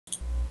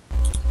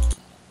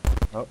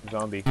Oh,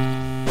 zombie.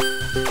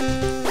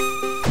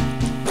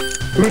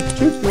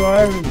 Shoot the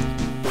iron.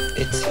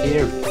 It's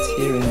here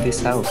in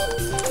this house.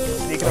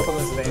 Sneaking up on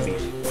this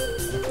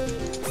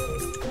baby.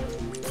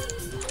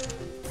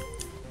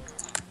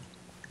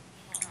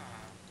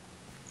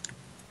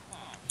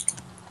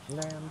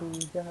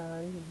 Lambo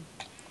guy.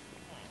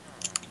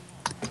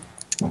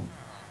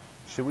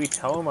 Should we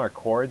tell him our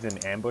chords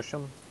and ambush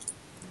him?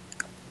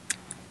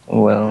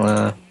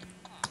 Well,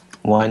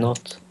 why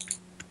not?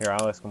 Here,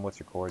 I'll ask him what's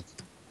your chords.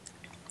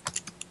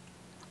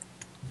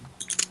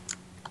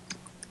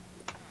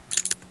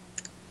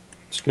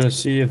 Just gonna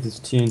see if this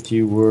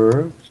TNT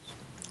works.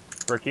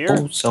 For here,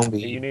 Oh,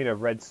 zombie. you need a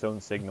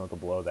redstone signal to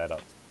blow that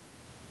up.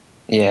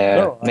 Yeah,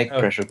 No, I make have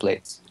pressure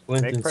plates.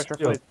 flint Make and pressure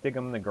steel. plates, dig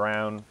them in the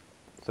ground,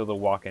 so they'll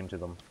walk into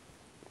them.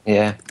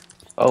 Yeah.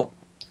 Oh,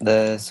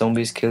 the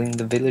zombie's killing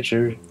the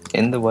villager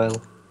in the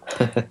well.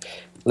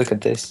 Look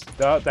at this.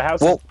 The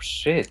house Whoa,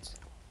 shit.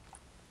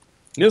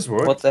 This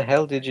works. What the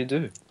hell did you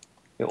do?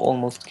 You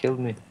almost killed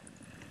me.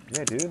 is...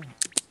 Yeah, dude.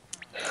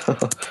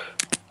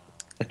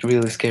 That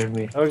really scared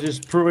me. I was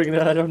just proving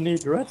that I don't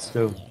need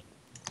redstone.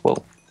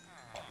 Whoa.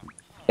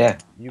 Yeah,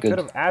 You good. could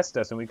have asked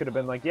us and we could have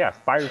been like, yeah,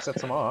 fire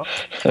sets them off.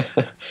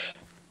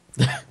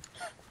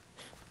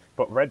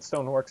 But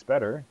redstone works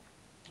better.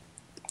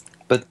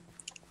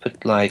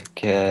 Put like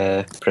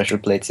pressure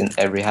plates in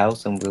every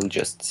house and we'll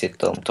just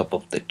sit on top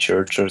of the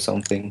church or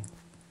something.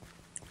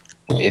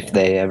 If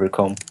they ever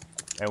come.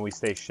 And we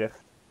stay shift.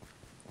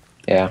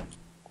 Yeah.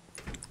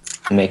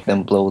 Make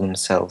them blow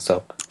themselves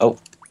up. Oh,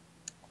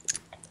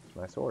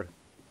 My sword.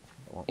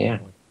 Yeah.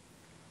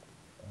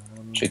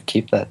 Um, should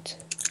keep that.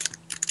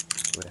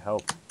 would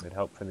help. It would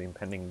help for the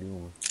impending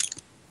doom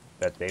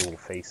that they will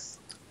face.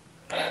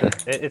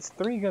 It's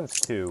 3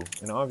 against 2,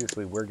 and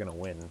obviously we're gonna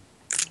win.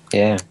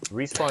 Yeah.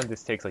 Respawn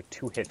just takes like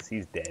 2 hits,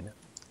 he's dead.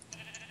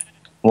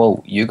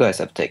 Whoa, you guys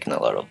have taken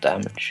a lot of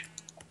damage.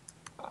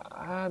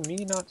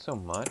 Me not so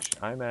much.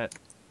 I'm at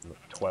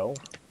 12.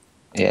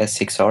 Yeah,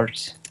 6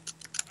 hearts.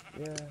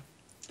 Yeah.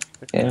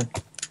 Yeah.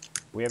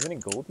 We have any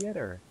gold yet,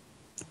 or?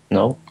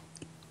 No?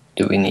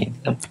 Do we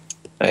need them?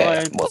 Oh,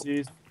 yeah, well,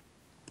 Jeez.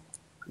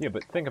 Yeah,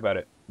 but think about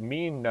it.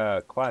 Me and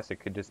Classic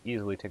could just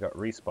easily take out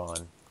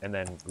Respawn, and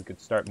then we could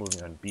start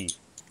moving on Beat.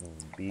 And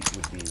Beat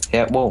would be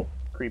yeah, whoa.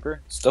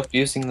 Creeper. Stop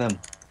using them.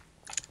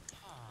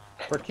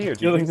 Berkir, did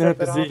Killing you set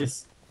that that off?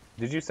 disease.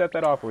 Did you set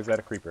that off, or was that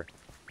a Creeper?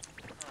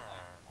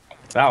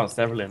 That was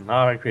definitely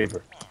not a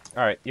creeper.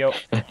 Alright, yo.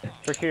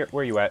 Berkir,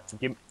 where you at?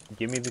 Give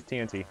me the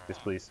TNT,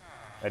 just please.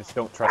 I just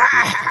don't trust you.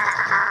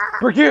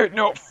 Berkir,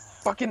 no!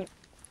 Fucking...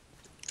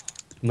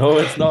 No,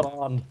 it's not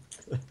on.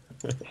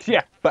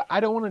 Yeah, but I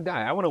don't want to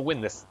die. I want to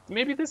win this.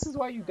 Maybe this is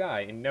why you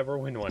die and never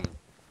win one.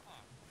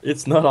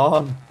 It's not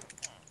on.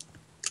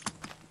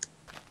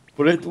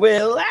 But it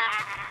will.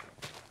 Ah!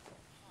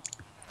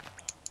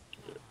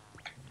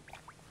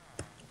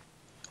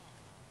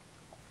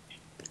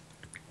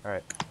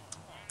 Alright.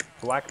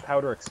 Black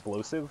powder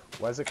explosive?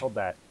 Why is it called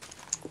that?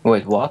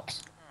 Wait, what?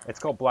 It's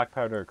called black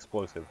powder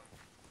explosive.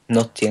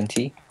 Not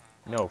TNT?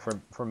 No,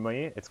 for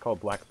me, it's called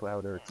black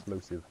powder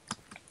explosive.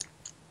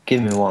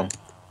 Give me one.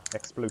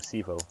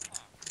 Explosivo.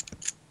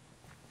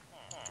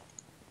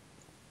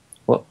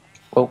 Whoa,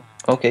 oh,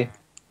 okay.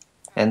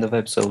 End of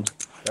episode.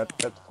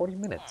 That's 40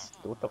 minutes.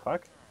 What the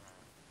fuck?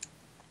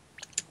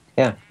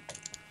 Yeah.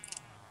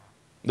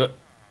 The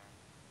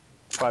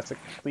Classic,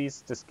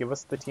 please just give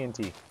us the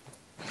TNT.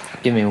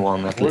 Give me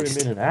one at 40 least.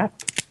 minute app.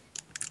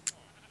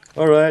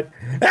 Alright.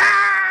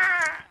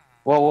 Ah!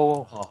 Whoa, whoa,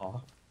 whoa. Haha.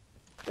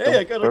 Hey,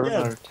 I got it Burn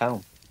again. our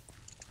town.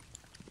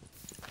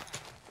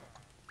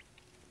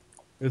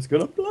 It's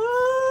gonna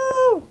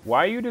blow.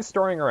 Why are you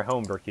destroying our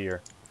home, Berkir?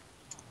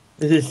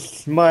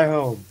 It's my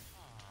home.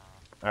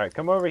 Alright,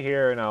 come over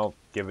here and I'll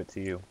give it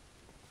to you.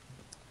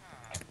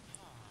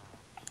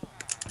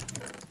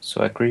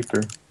 So a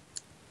creeper.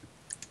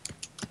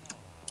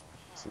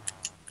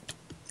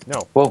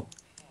 No. Whoa.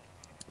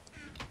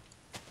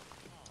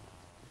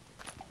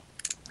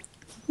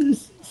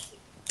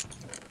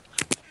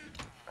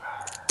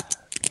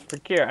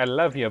 Berkir, I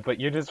love you, but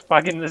you're just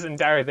fucking this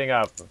entire thing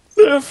up.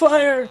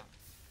 Fire!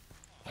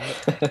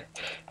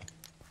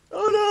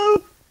 Oh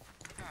no!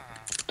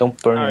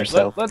 Don't burn Alright,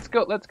 yourself. let's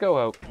go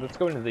out. Let's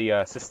go into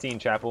the Sistine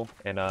Chapel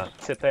and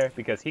sit there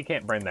because he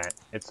can't burn that.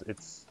 It's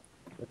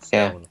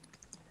Yeah. stone.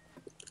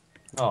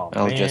 Oh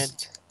I'll man.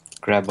 just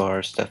grab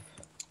our stuff.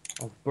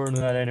 I'll burn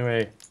that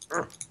anyway.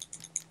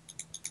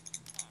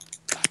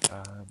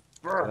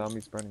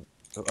 Zombies burning.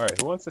 So, alright,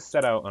 who wants to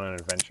set out on an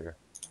adventure?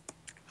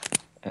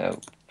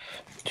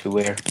 To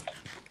where?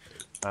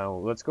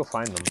 Let's go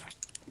find them.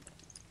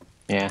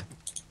 Yeah.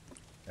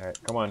 Alright,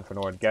 come on,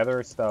 Fenord. Gather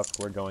our stuff.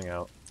 We're going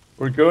out.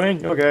 We're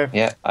going? Okay.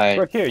 Yeah, I...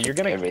 Look here, you're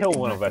gonna everything kill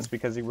one I of us can.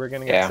 because we're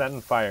gonna get Yeah. set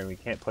on fire and we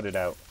can't put it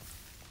out.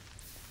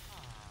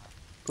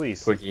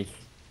 Please, Quickie.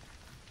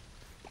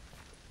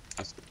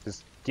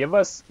 just give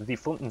us the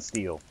flint and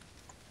steel.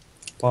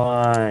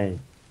 Fine.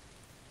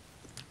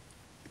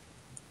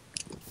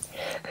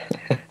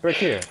 Right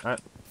here.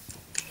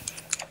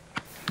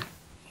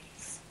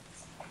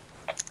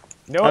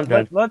 No, I'm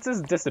done. let's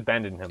just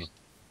disabandon him.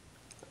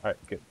 Alright,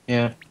 good.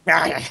 Yeah.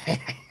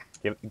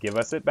 Give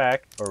us it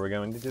back, or we're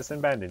going to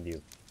disabandon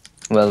you.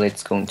 Well,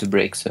 it's going to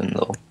break soon,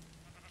 though.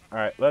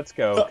 Alright, let's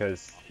go,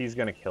 because he's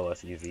gonna kill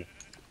us easy.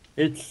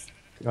 It's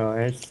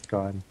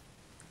gone.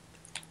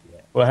 Yeah,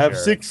 We'll have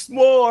sure. 6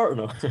 more.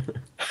 No.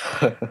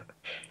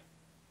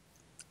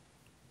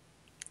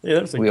 Yeah,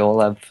 that's We all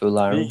have full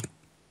iron. Me.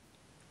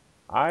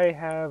 I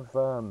have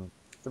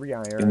 3 You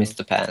iron. missed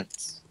the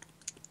pants.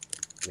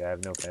 Yeah, I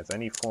have no pants. I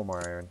need 4 more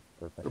iron.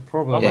 Perfect. The Oh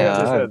problem. my Yeah, god,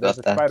 I've there's got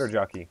a that. spider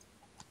jockey.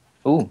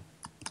 Ooh,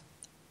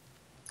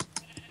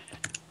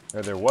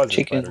 Or there was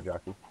Chicken. a spider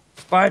jockey.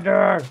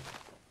 Spider.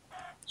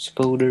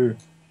 Spoder.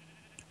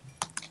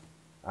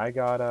 I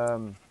got how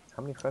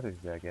many feathers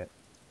did I get?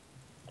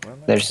 Where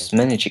am I There's looking?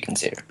 many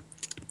chickens here.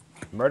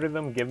 Murder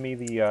them, give me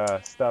the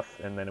stuff,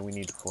 and then we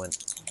need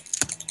flint.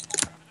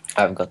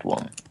 I've got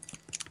 1.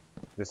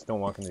 Just don't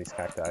walk into these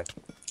cacti.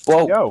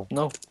 Whoa! Yo!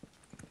 No.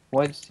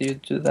 Why did you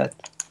do that?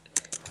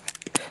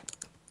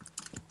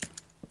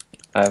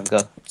 I've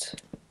got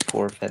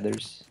 4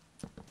 feathers.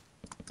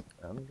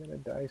 I'm gonna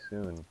die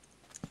soon.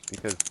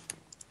 Because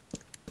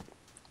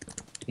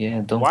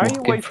Yeah, don't why are walk you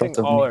in wasting front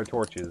of all me. our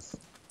torches?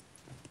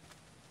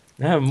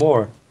 I have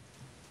more.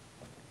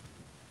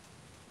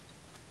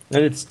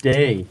 And it's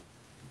day.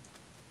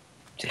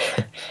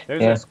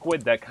 There's Yeah. a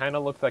squid that kind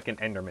of looks like an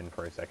enderman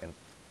for a second.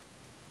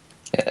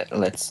 Yeah,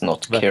 let's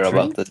not That care tree?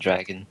 about the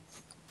dragon.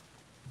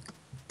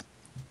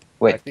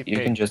 Wait, see you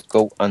pig. can just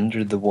go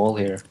under the wall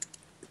here.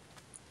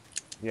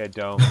 Yeah,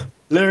 don't.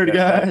 Later,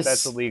 guys.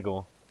 That's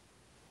illegal.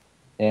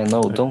 Yeah,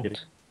 no, I'm don't. kidding.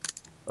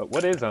 But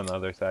what is on the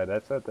other side?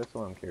 That's what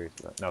I'm curious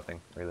about.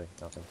 Nothing, really,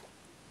 nothing.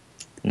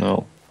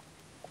 No.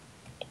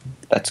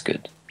 That's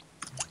good.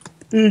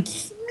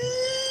 It's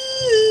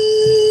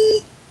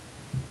me.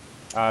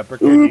 Bricker,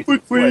 do you,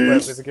 quick wait,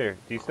 quiz. Bricker,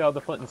 do you still have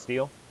the flint and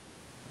steel?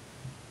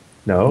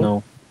 No.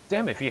 No.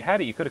 Damn, if you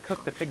had it, you could have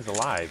cooked the pigs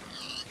alive.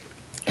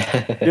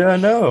 Yeah, I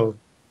know.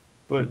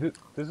 But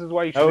This is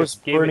why you I should was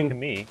have gave it burning to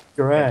me.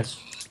 grass.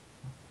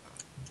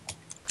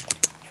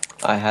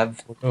 I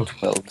have Oh,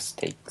 12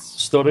 steaks.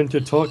 starting to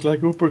talk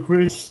like Uber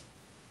quiz.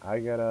 I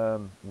got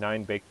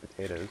 9 baked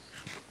potatoes,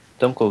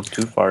 Don't go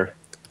too far.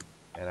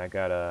 and I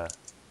got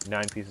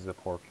 9 pieces of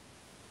pork.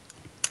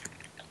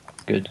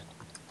 Good.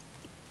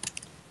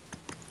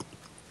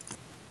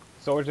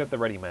 Swords at the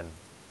ready, men.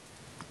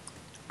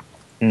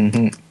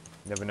 Mm-hmm.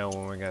 Never know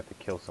when we're gonna have to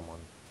kill someone.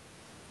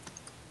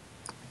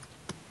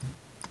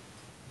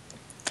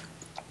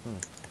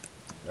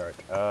 Alright,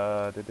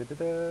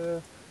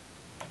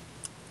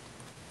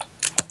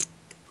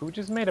 Who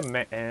just made a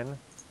man? I'm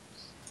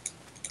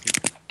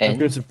And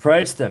going to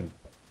surprise them.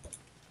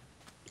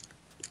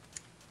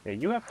 Yeah,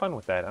 you have fun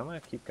with that. I'm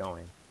gonna keep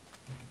going.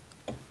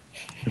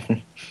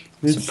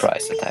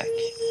 surprise attack.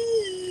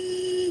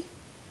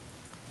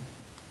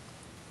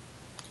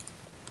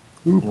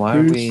 Why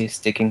are we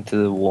sticking to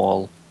the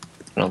wall?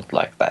 I don't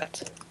like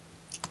that.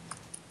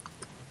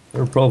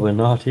 They're probably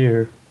not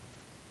here.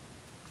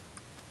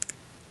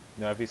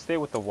 Now, if you stay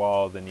with the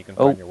wall, then you can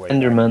Oh, find your way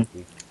Enderman.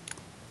 back.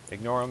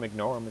 Ignore him,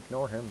 ignore him,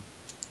 ignore him.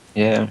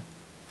 Yeah.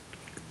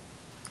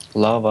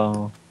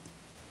 Lava.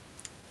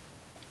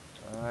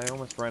 I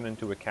almost ran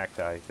into a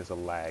cacti because of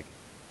lag.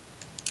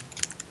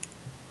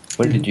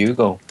 Where did you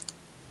go?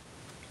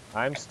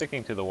 I'm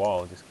sticking to the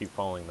wall. Just keep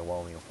following the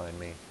wall and you'll find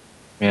me.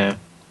 Yeah.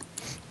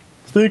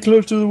 Stay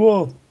close to the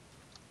wall.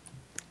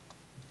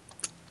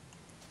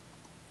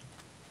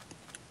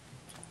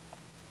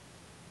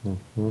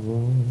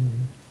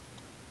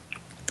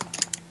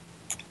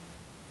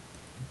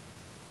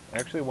 I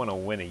actually want to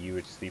win a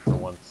UHC for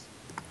once.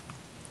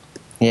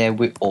 Yeah,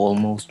 we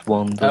almost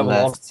won the I've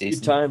last lost 3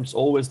 season. times,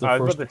 always the I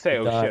was first about to say, to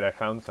oh die. shit, I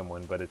found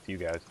someone, but it's you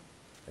guys.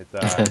 It's,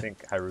 I think,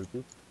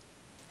 Haruku.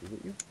 Is it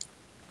you?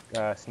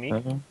 Sneak?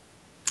 Uh-huh.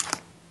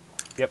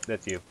 Yep,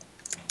 that's you.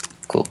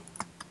 Cool.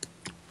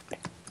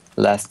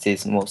 Last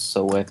season was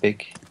so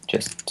epic.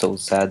 Just so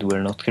sad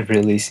we're not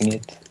releasing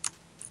it.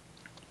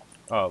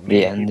 Oh, me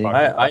The and ending. T-Fox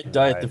I fucking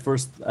died the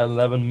first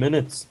 11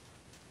 minutes.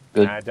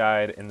 Good. I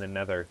died in the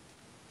nether.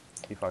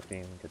 T-Fox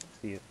didn't even get to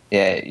see it.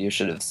 Yeah, you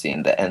should have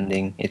seen the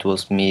ending. It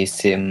was me,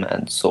 Sim,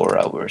 and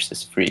Sora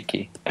versus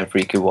Freaky, and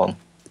Freaky won.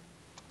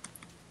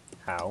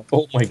 How?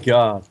 Oh my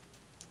god.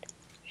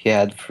 He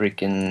had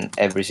freaking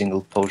every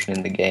single potion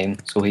in the game,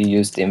 so he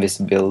used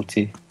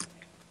invisibility.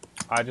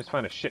 I just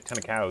found a shit ton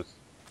of cows.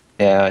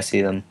 Yeah, I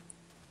see them.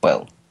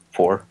 Well,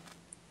 4.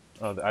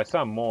 Oh, I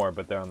saw more,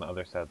 but they're on the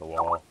other side of the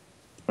wall.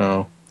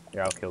 Oh.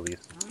 Yeah, I'll kill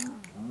these.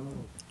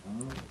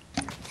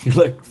 You're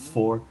like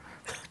 4.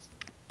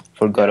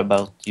 Forgot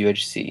about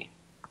UHC.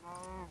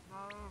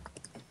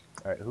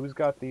 Alright, who's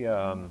got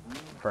the,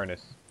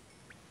 furnace?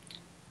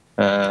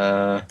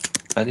 I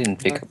didn't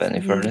pick up any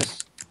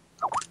furnace.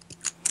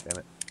 Damn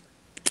it.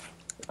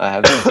 I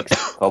have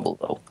 6 cobble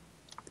though.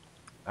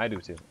 I do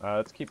too.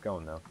 Let's keep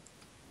going though.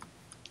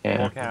 Yeah.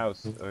 More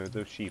cows, or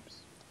those sheeps.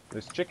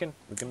 There's chicken.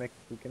 We can make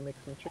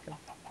some chicken.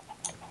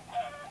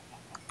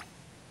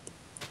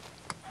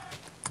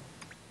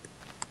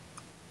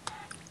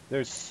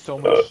 There's so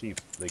much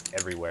sheep, like,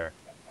 everywhere.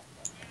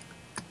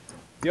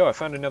 Yo, I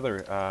found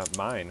another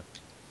mine.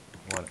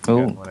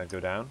 Oh. Wanna go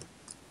down?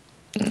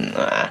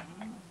 Nah.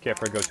 Care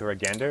for go to our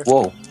gander?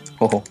 Whoa.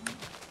 Oh.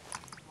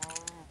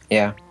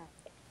 Yeah.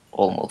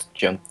 Almost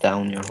jumped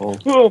down your hole.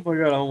 Oh my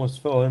god, I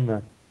almost fell in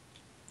there.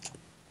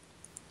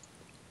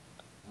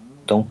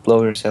 Don't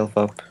blow yourself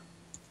up.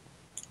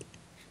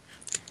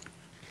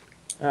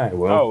 I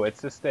will. Oh,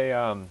 it's just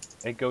a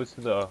it goes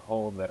to the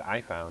hole that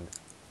I found.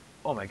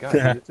 Oh my god,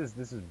 dude,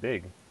 this is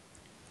big.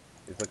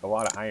 It's like a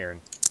lot of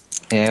iron.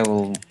 Yeah,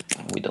 well,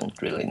 we don't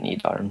really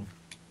need iron.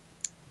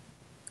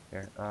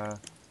 Here,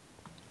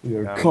 We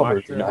are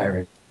covered in mushroom.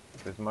 iron.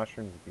 There's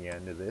mushrooms at the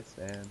end of this,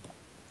 and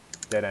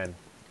dead end.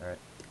 Alright.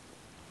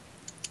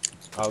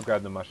 I'll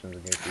grab the mushrooms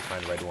in case we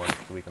find red ones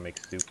so we can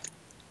make soup.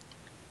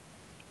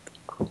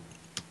 Cool.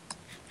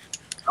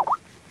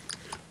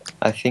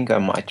 I think I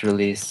might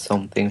release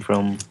something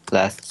from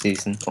last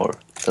season or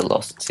the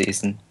lost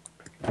season.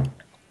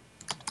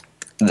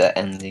 The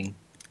ending.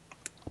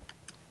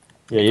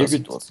 Yeah, you Because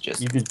could it was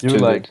just you could do too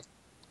like good.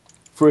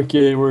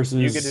 Fricke versus.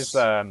 You could just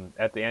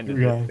at the end of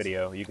you this guys.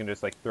 video, you can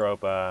just like throw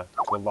up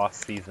the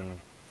lost season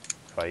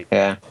fight.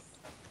 Yeah.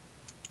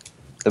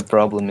 The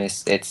problem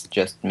is it's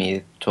just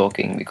me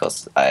talking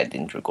because I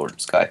didn't record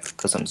Skype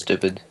because I'm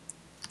stupid.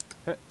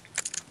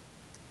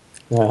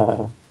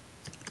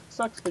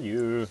 Sucks for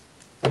you.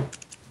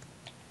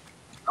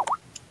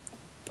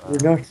 We're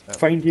not Oh.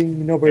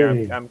 finding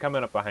nobody. Here, I'm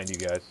coming up behind you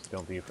guys.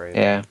 Don't be afraid.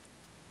 Yeah.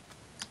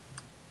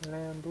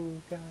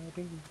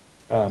 Lamborghini.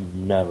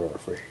 I'm never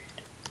afraid.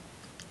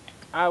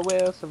 I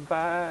will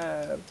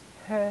survive.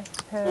 Hey,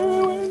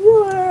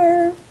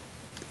 hey.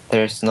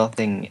 There's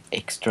nothing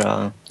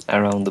extra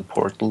around the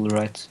portal,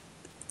 right?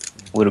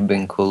 Would have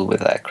been cool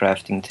with a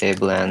crafting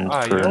table and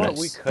Ah, furnace. you know what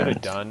we could have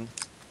and- done?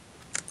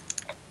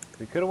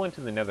 We could have went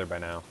to the Nether by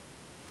now.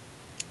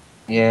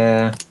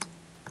 Yeah.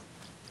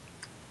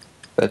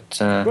 But,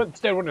 But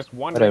instead, we're just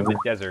wandering in the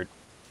whatever. desert.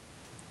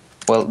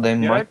 well, they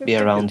Yeah, I might can be see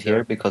around this here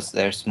guy. because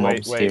there's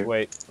mobs here.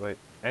 Wait.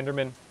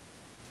 Enderman,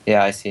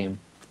 Yeah, I see him.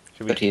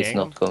 should we But he's gang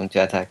not him? going to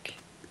attack.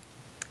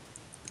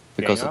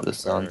 Because Gang of the up,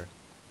 sun. or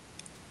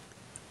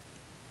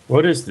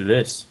What is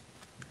this?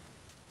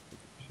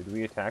 should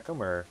we attack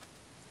him or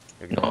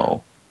ignore him?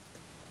 No.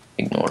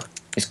 Ignore.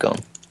 He's gone.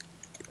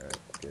 Alright,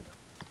 good.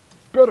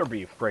 Better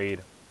be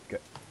afraid.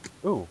 Good.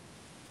 Ooh.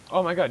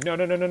 Oh my god, no.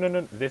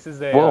 This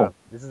is a Whoa.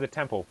 this is a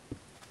temple.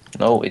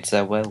 No, it's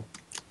a well.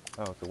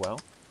 Oh, it's a well?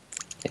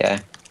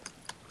 Yeah.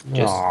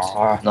 Just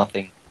Aw.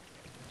 nothing.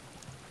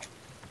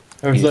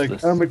 I was like,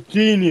 useless. I'm a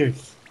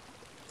genius.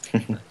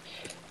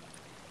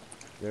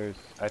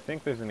 I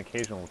think there's an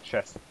occasional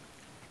chest.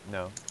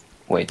 No.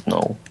 Wait,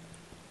 no.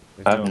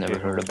 There's I've no never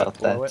occasional heard chest about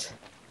below that. it?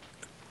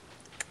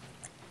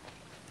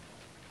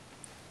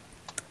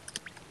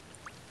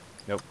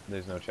 Nope,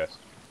 there's no chest.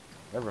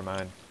 Never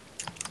mind.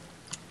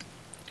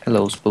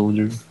 Hello,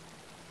 Spooder.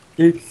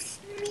 It's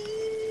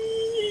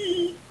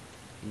me.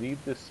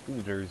 Leave the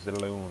spooders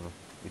alone.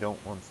 We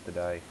don't want to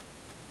die.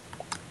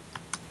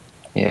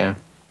 Yeah.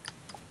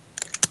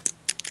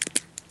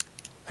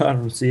 I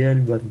don't see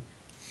anybody.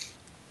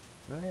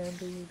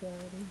 Lamborghini.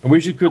 And we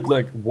should put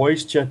like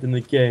voice chat in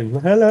the game.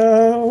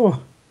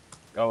 Hello.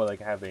 Oh, like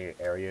have a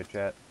area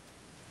chat.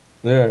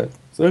 Yeah.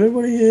 Is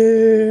anybody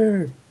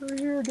here? We're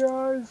here,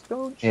 guys.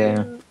 Don't shoot.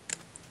 Yeah.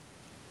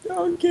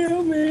 Don't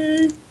kill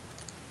me.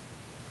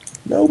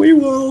 No, we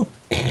won't.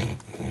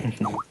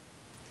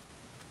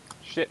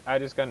 Shit, I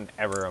just got an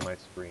error on my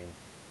screen.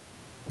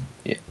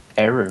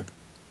 Error.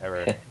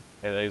 Error.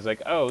 And he's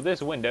like, oh,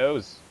 this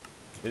Windows,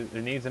 it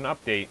needs an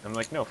update. I'm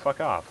like, no, fuck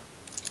off.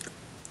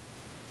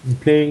 I'm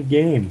playing a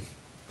game.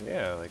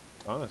 Yeah, like,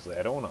 honestly,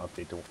 I don't want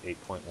to update to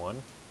 8.1.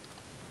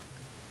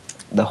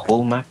 The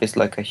whole map is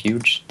like a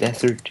huge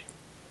desert.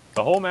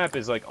 The whole map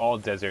is like all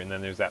desert, and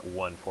then there's that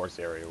one forest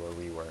area where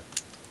we were.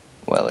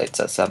 Well, it's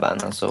a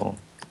savanna, so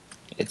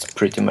it's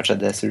pretty much a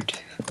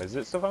desert. Is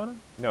it Savannah?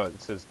 No,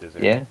 it says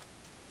desert. Yeah.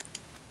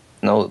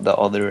 No, the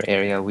other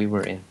area we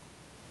were in.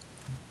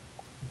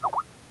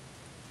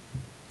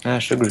 Ah,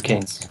 sugar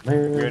canes.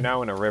 We're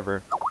now in a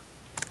river.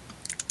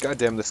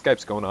 Goddamn, the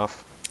Skype's going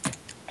off.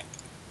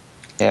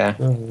 Yeah.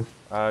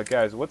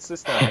 Guys, what's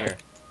this down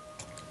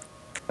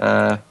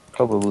here?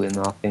 Probably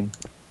nothing.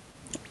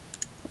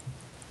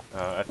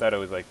 I thought it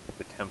was like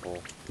the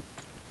temple.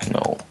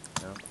 No.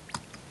 No?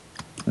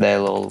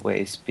 They'll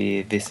always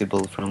be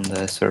visible from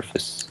the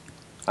surface,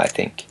 I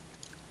think.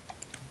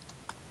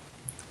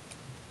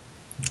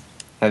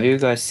 Have you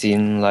guys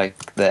seen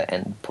like the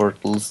end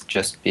portals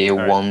just be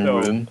Alright, one so-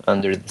 room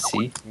under the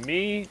sea?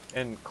 Me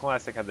and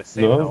Classic have the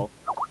same No. health.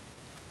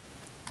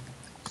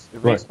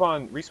 Right.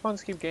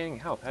 Respawns keep gaining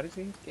health. How does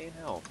he gain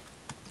health?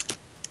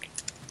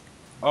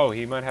 Oh,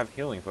 he might have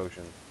healing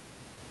potion.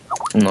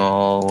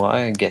 No,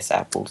 I guess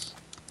apples.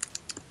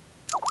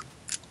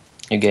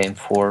 You gain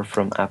 4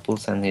 from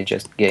apples and he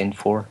just gained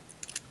 4.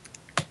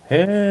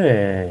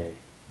 Hey.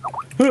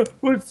 Huh,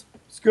 what's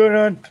going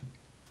on?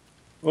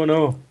 Oh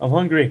no, I'm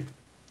hungry.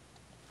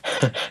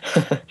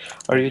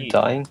 Are you Eat.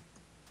 dying?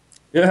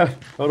 Yeah,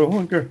 out of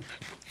hunger.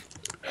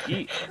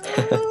 Eat.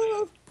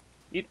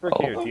 Eat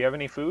Brickier. Do you have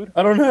any food?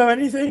 I don't have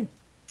anything.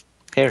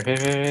 Here.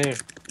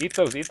 Eat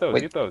those, eat those,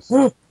 Wait. eat those.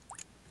 Oh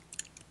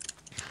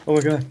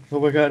my god. Oh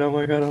my god. Oh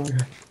my god. Oh my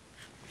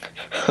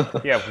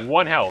god. You have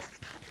 1 health.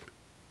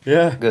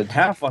 Yeah. Good.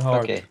 Half a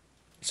heart. Okay.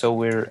 So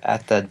we're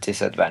at a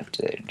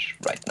disadvantage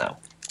right now.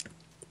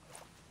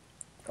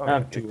 Oh,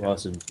 I'm yeah, too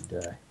awesome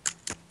to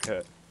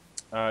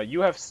die.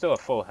 you have still a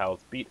full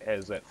health. Beat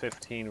is at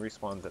 15,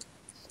 respawns at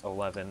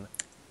 11.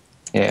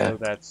 Yeah. So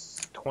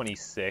that's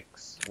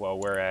 26. Well,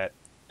 we're at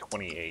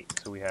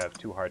 28, so we have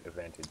 2 heart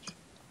advantage.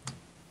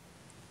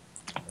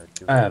 Or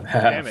 2 I have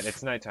half. Damn it,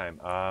 it's nighttime.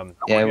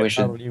 Yeah, we I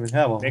should. don't even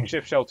have a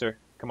Makeshift shelter.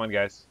 Come on,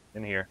 guys,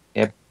 in here.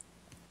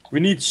 We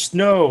need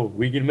snow.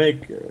 We can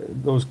make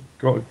those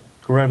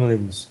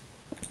gremlins.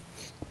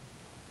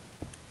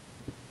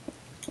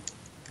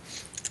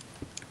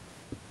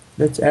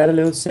 Let's add a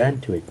little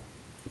sand to it.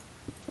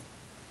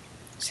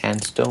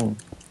 Sandstone.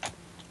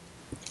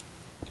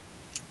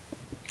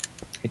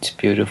 It's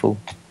beautiful.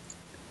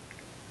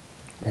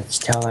 Let's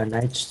tell our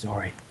night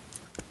story.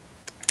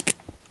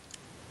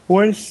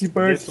 Once the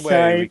birth This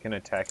way we died, can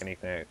attack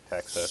anything that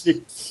attacks us.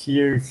 6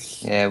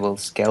 years. Yeah, well,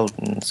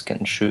 skeletons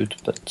can shoot,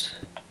 but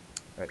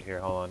Right here,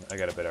 hold on. I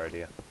got a better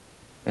idea.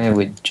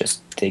 we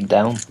just dig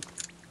down.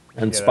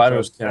 And Yeah,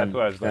 spiders that's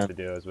what I was can. about to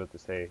do. I was about to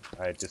say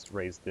I just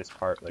raised this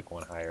part like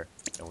 1 higher,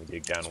 and we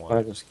dig down 1.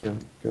 Spiders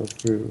can go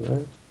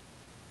through,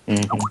 right?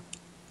 Hmm.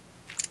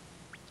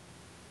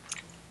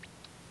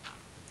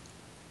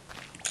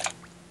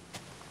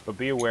 But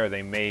be aware,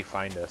 they may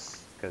find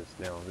us because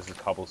this is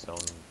cobblestone.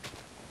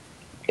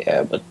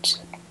 Yeah, but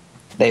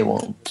they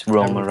won't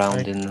roam would around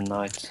think. in the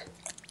night.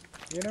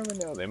 You never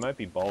know. They might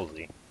be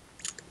ballsy.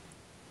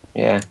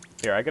 Yeah.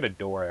 Here, I got a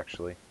door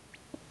actually.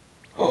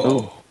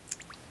 Oh.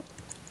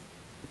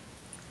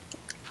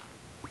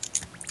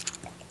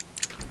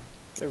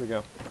 There we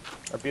go.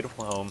 Our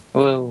beautiful home.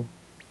 Well.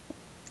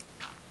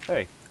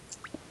 Hey,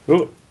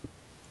 Oh,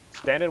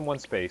 stand in 1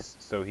 space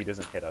so he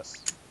doesn't hit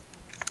us.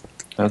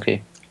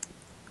 Okay.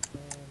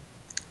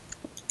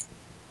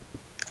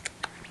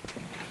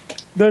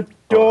 the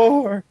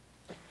door!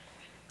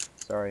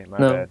 Sorry, my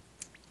No. bad.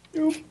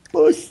 You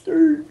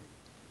mustard!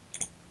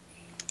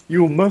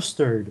 You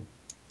mustard!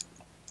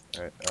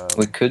 All right.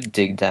 We could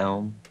dig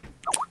down.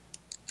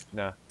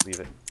 Nah, leave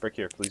it. Brick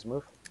here, please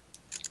move.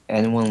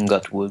 Anyone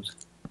got wood?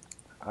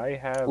 I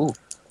have. Ooh.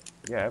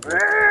 Yeah, I have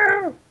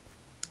wood.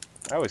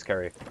 I always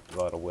carry a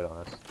lot of wood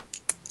on us.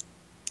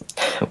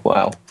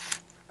 Wow.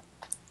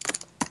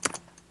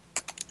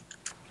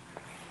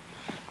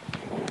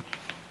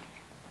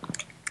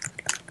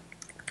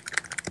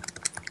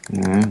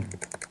 Mm.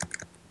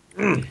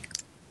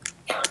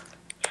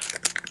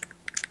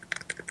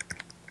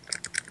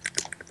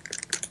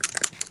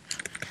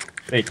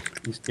 Wait,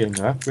 he's getting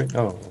after it?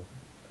 Oh.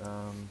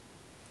 Um.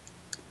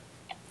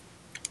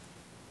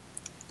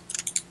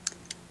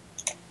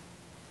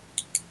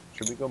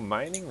 Should we go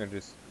mining or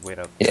just wait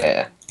up?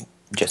 Yeah.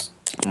 Just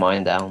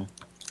mine down.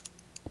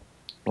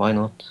 Why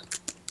not?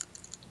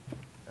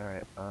 All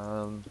right.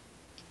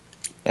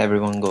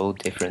 Everyone go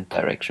different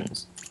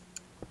directions.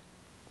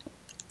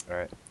 All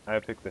right. I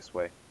pick this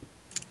way.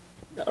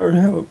 I don't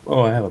have a...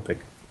 Oh, I have a pick.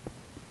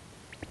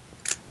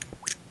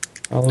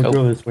 I'll Oh.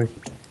 go this way.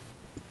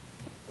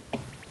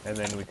 And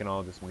then we can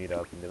all just meet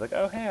up and be like,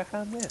 oh, hey, I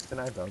found this, and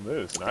I found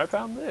this, and I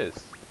found this.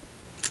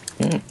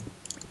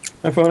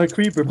 I found a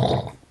creeper.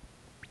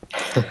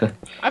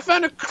 I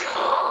found a...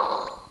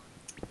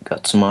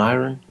 Got some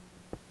iron.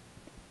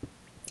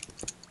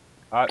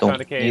 Found a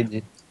Don't cave. need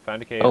it.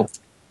 Found a cave. Oh.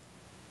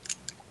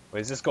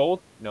 Wait, is this gold?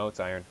 No, it's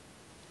iron.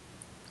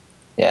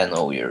 Yeah,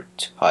 no, you're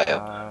too high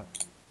up.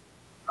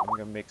 I'm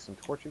gonna make some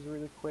torches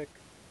really quick.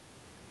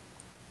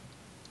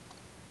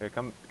 Here,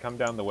 come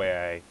down the way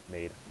I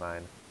made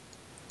mine.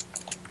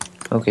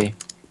 Okay.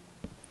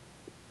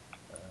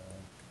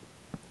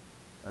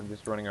 I'm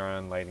just running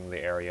around lighting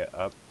the area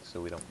up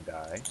so we don't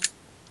die.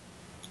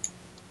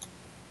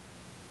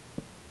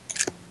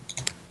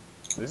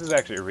 This is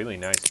actually a really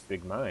nice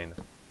big mine.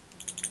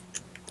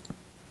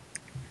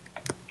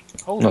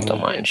 Holy Not a shit.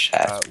 mine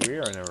shaft. We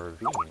are in a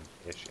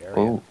ravine-ish area.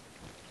 Oh.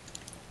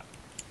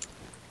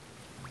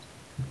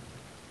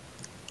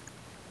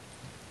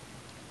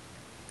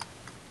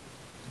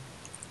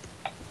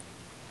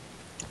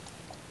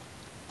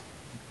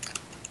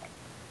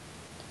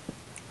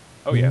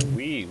 Oh yeah,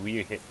 we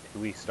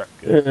struck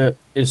good.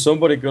 Is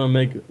somebody gonna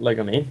make like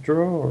an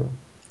intro or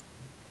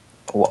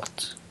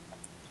What?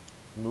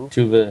 Move.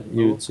 to the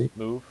Move, UHC?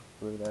 move,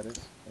 whoever that is.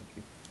 Thank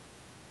you.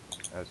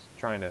 I was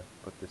trying to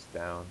put this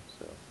down,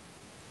 so...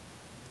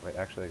 Wait,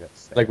 actually I got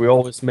sand. Like we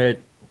always made,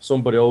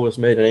 somebody always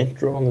made an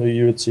intro on the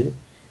UHC.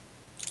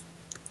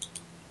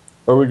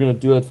 Are we gonna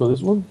do that for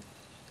this one?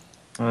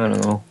 I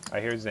don't know. I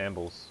hear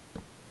Zambles.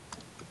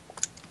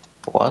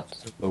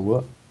 What? Or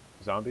what?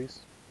 Zombies?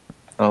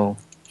 Oh.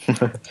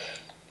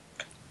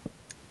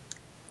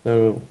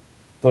 Thought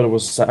it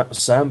was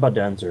samba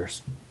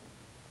dancers.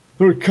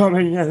 They're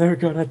coming and they're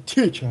gonna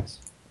teach us.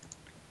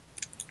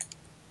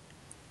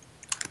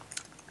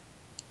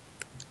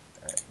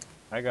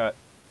 I got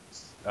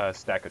a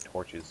stack of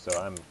torches, so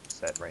I'm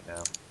set right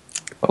now.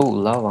 Oh,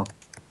 lava.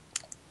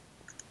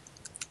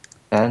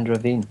 And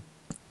ravine.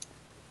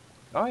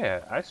 Oh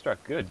yeah, I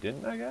struck good,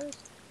 didn't I, guys?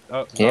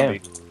 Oh, Yeah.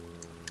 zombie.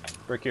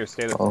 Brick here,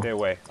 stay Oh.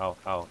 away.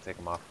 I'll take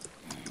him off.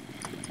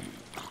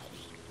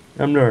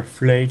 I'm not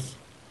afraid.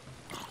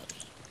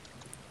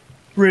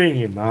 Bring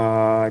him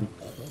on.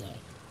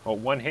 Oh,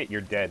 one hit,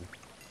 you're dead.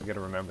 You gotta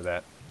remember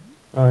that.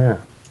 Oh yeah.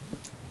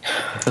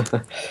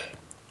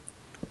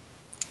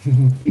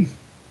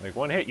 Like,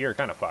 one hit, you're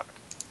kind of fucked.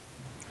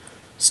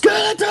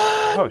 Skeleton!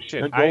 Oh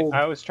shit, And gold.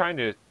 I was trying...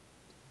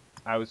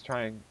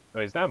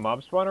 Wait, is that a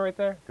mob spawner right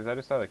there? Because I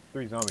just saw like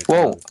 3 zombies.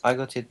 Whoa, I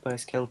got hit by a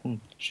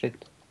skeleton.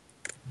 Shit.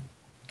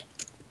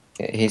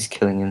 Yeah, he's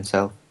killing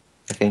himself,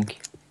 I think.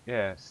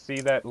 Yeah,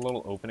 see that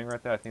little opening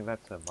right there? I think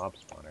that's a mob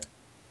spawner.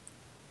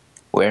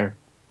 Where?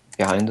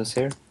 Behind us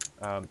here?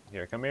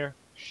 Here, come here.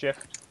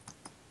 Shift.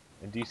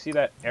 And do you see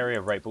that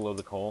area right below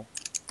the coal?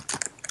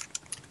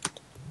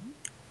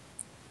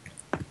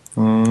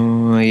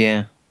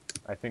 Yeah.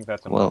 I think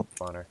that's a Well.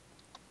 mob spawner.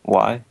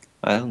 Why?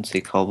 I don't see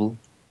cobble.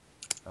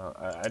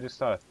 I just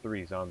saw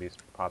 3 zombies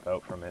pop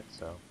out from it,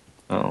 so...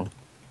 Oh.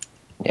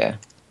 Yeah.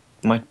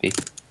 Might be.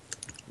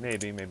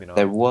 Maybe, maybe not.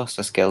 There was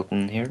a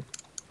skeleton here.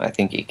 I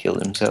think he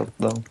killed himself,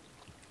 though.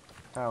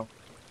 How?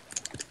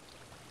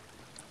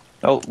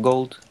 Oh,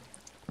 gold.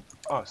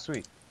 Oh,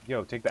 sweet.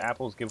 Yo, take the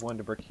apples, give 1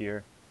 to Brick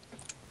here.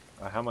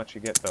 How much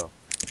you get, though?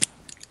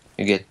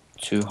 You get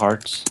 2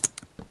 hearts.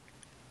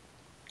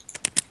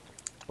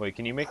 Wait,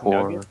 can you make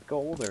 4. nugget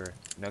gold or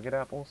nugget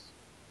apples?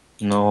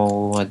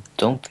 No, I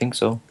don't think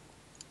so.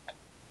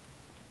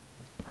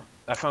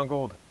 I found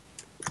gold.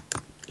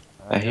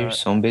 I hear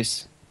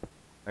zombies.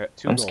 I got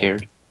 2 I'm gold.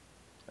 scared.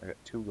 I got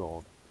 2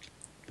 gold.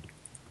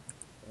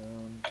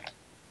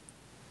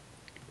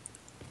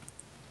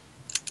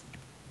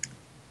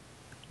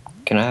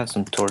 Can I have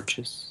some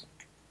torches?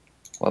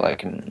 Well, I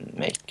can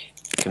make.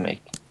 You can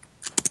make.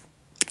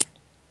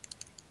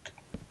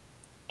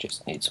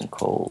 Just need some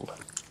coal.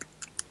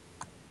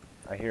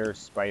 I hear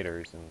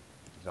spiders and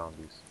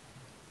zombies.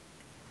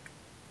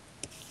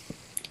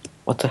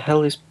 What the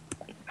hell is...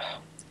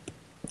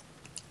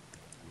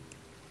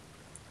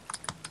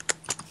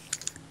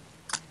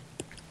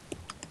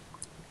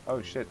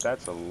 Oh shit,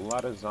 that's a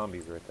lot of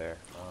zombies right there.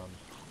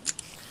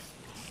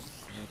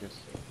 Let me just...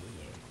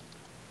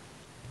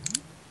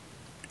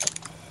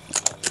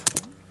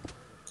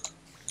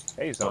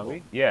 Hey,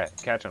 zombie. Yeah,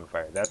 catch on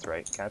fire. That's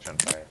right, catch on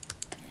fire.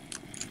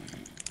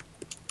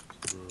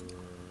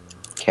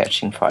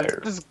 Catching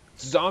fire. This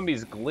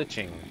zombie's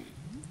glitching.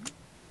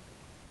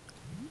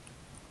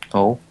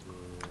 Oh,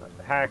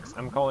 Hacks.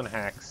 I'm calling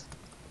hacks.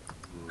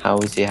 how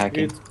is he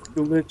hacking? It's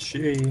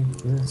glitchy,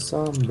 the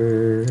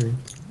sunbird.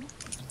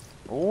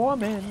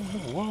 Woman,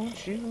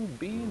 won't you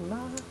be my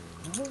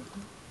woman?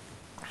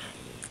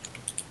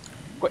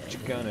 What you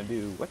gonna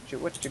do? What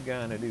you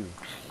gonna do?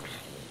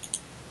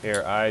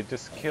 Here, I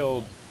just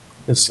killed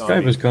The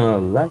Skype is kinda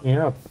lagging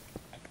up.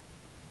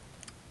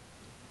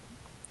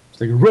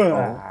 It's like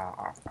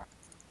rah!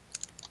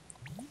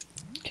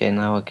 Okay,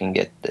 now I can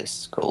get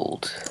this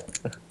gold.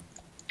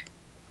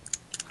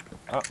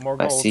 more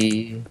I gold.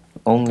 see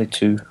only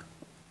 2.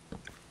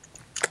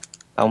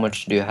 How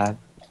much do you have?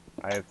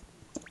 I have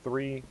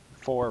 3,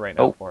 4 right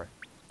now. Oh. 4.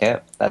 Yeah,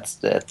 that's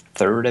the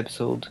 3rd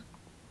episode.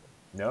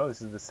 No,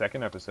 this is the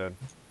 2nd episode.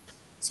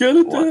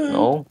 Skeleton! What?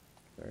 No?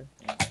 Third?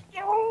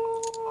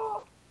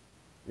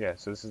 Yeah,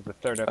 so this is the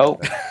 3rd Oh.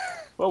 episode.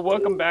 Well,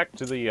 welcome back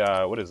to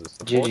the, what is this?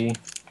 The 4th? GG.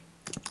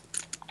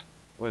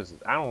 What is this?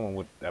 I don't know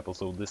what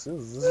episode this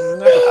is. This is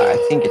an episode.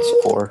 I think it's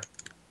 4.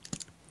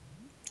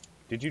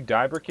 Did you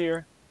die, Brick?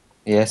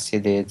 Yes, he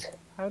did.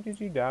 How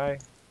did you die?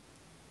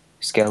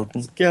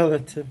 Skeleton.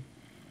 Skeleton.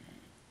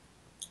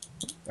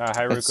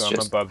 Hi, That's Ruko, I'm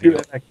just- above you.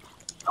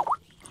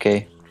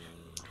 Okay.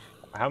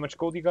 How much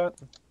gold you got?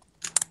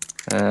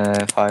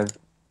 5.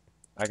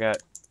 I got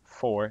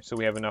 4, so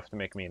we have enough to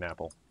make me an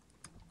apple.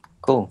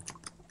 Cool.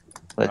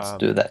 Let's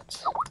do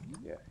that.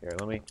 Yeah, here,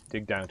 let me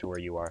dig down to where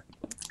you are.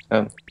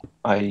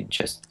 I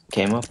just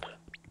came up.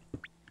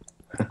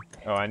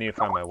 Oh, I need to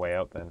find my way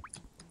out then.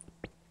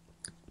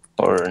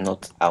 Or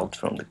not out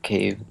from the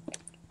cave,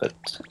 but...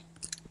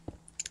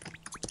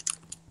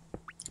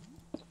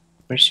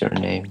 Where's your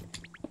name?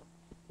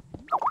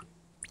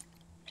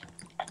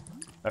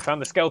 I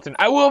found the skeleton.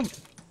 I will!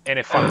 And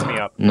it fucked me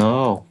up.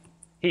 No.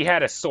 He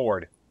had a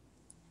sword.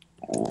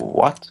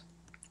 What?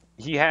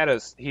 He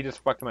just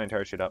fucked my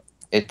entire shit up.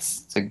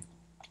 It's the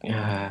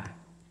guy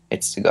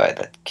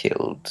that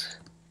killed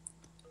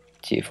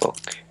T-Folk.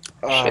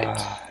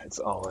 Shit. It's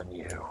all on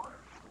you.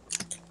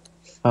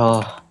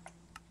 Oh.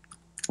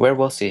 Where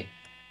was he?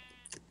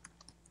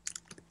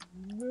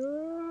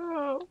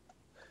 No.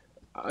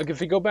 If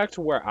we go back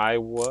to where I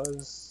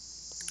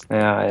was...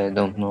 Yeah, I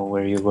don't know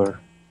where you were.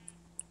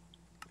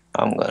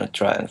 I'm gonna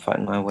try and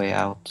find my way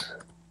out.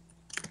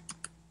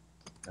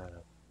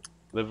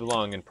 Live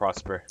long and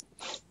prosper.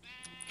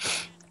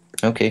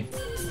 Okay.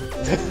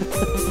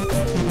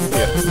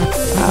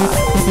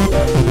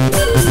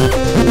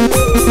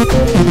 Yeah.